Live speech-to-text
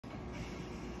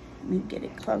Let me get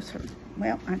it closer.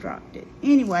 Well, I dropped it.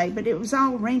 Anyway, but it was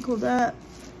all wrinkled up,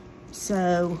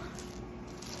 so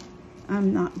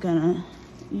I'm not gonna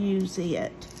use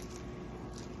it.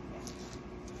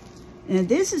 Now,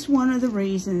 this is one of the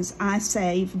reasons I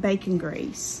save bacon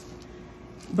grease,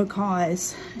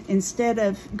 because instead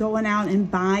of going out and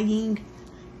buying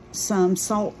some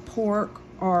salt pork,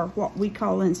 or what we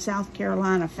call in South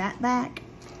Carolina fatback,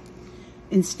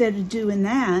 instead of doing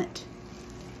that,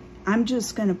 I'm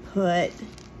just gonna put a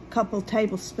couple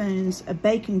tablespoons of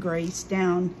bacon grease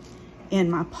down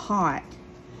in my pot.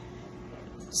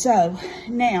 So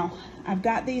now I've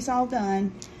got these all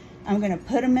done. I'm gonna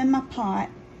put them in my pot,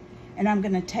 and I'm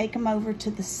gonna take them over to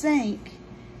the sink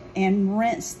and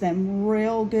rinse them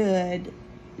real good,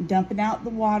 dumping out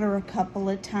the water a couple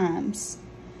of times.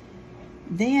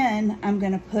 Then I'm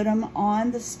gonna put them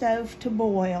on the stove to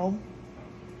boil,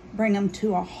 bring them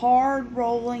to a hard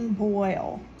rolling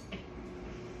boil.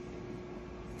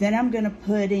 Then I'm gonna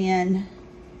put in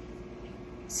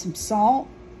some salt,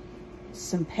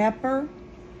 some pepper,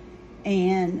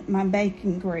 and my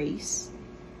bacon grease.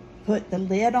 Put the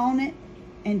lid on it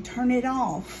and turn it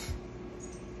off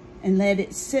and let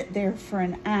it sit there for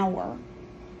an hour.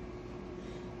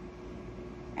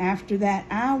 After that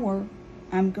hour,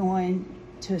 I'm going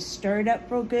to stir it up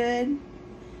real good,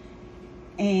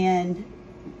 and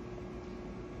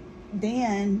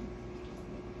then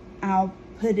I'll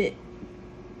put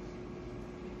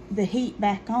the heat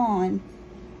back on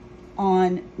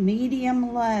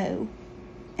medium low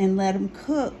and let them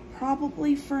cook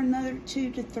probably for another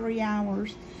 2 to 3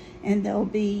 hours, and they'll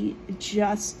be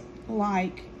just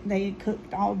like they had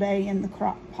cooked all day in the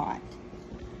crock pot.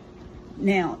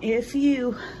 Now, if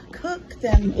you cook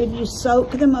them, if you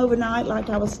soak them overnight, like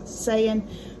I was saying,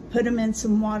 put them in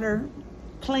some water,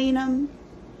 clean them,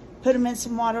 put them in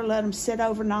some water, let them sit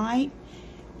overnight.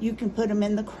 You can put them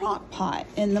in the crock pot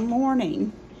in the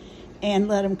morning and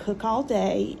let them cook all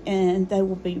day, and they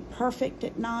will be perfect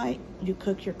at night. You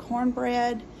cook your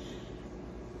cornbread.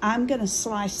 I'm gonna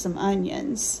slice some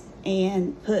onions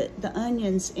and put the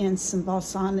onions in some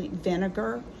balsamic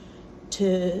vinegar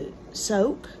to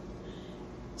soak,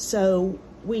 so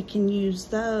we can use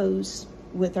those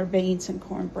with our beans and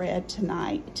cornbread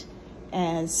tonight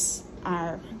as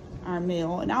our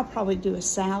meal. And I'll probably do a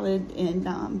salad, and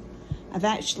I've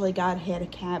actually got a head of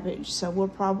cabbage, so we'll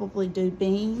probably do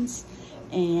beans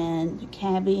and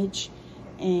cabbage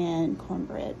and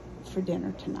cornbread for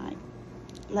dinner tonight.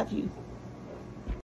 Love you.